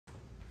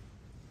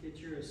get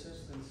your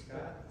assistant,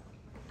 Scott,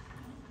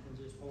 and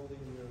just holding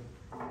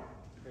the,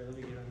 here, let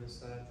me get on this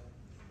side.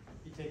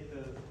 You take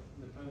the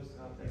post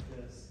off like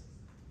this,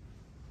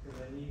 because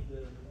I need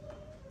the,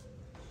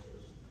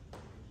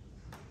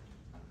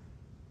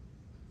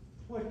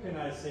 what can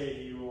I say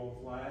to you,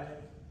 old flag?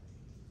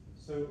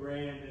 So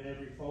grand in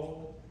every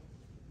fold,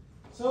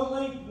 so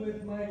linked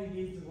with mighty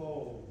deeds of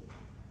old,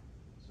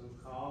 so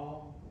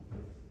calm,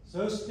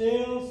 so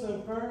still,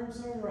 so firm,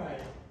 so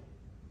right.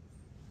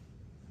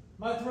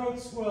 My throat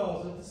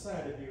swells at the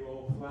sight of you,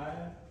 old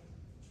flag.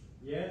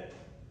 Yet,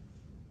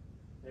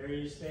 there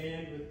you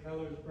stand with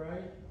colors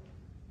bright.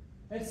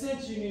 And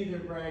since you neither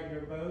brag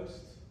nor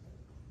boast,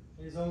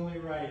 it is only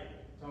right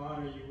to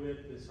honor you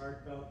with this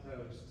heartfelt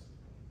toast.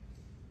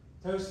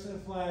 Toast to the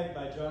Flag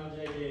by John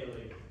J.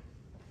 Daly.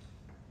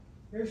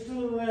 Here's to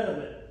the red of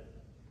it.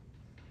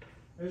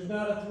 There's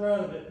not a thread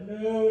of it,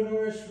 no,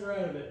 nor a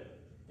shred of it,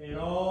 in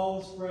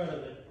all the spread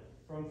of it,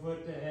 from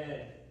foot to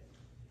head.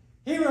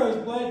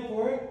 Heroes bled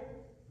for it,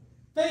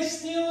 faced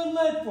steel and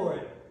lead for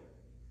it,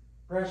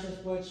 precious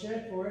blood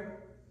shed for it,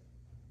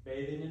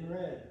 bathing in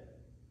red.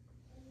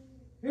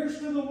 Here's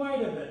to the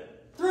white of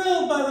it,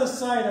 thrilled by the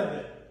sight of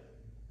it.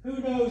 Who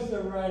knows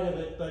the right of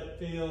it, but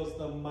feels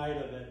the might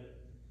of it.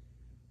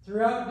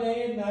 Throughout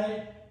day and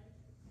night,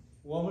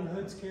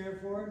 womanhood's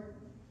cared for it,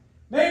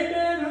 made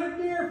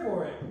manhood dear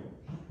for it.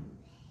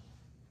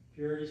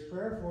 Purity's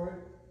prayer for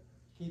it,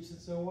 keeps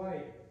it so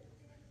white.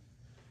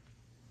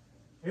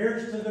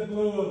 Here's to the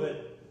blue of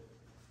it,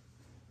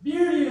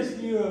 beauteous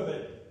view of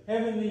it,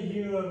 heavenly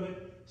hue of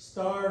it,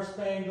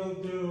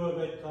 star-spangled dew of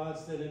it,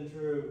 constant and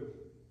true.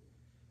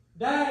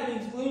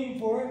 Diadems gleam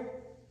for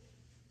it,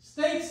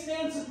 states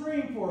stand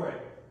supreme for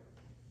it,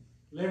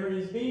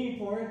 liberty's beam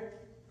for it,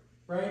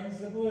 brightens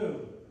the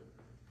blue.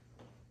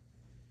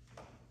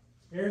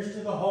 Here's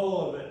to the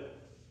whole of it,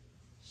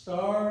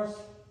 stars,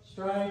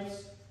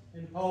 stripes,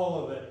 and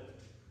pole of it,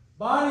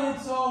 body and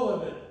soul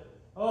of it,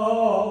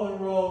 oh,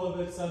 the roll of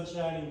it, sun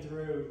shining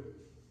through.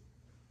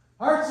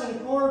 Hearts in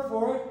accord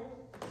for it,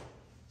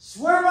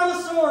 swear by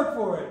the sword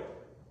for it,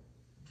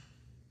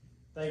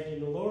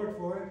 thanking the Lord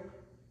for it,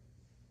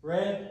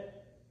 red,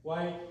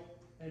 white,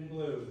 and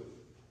blue.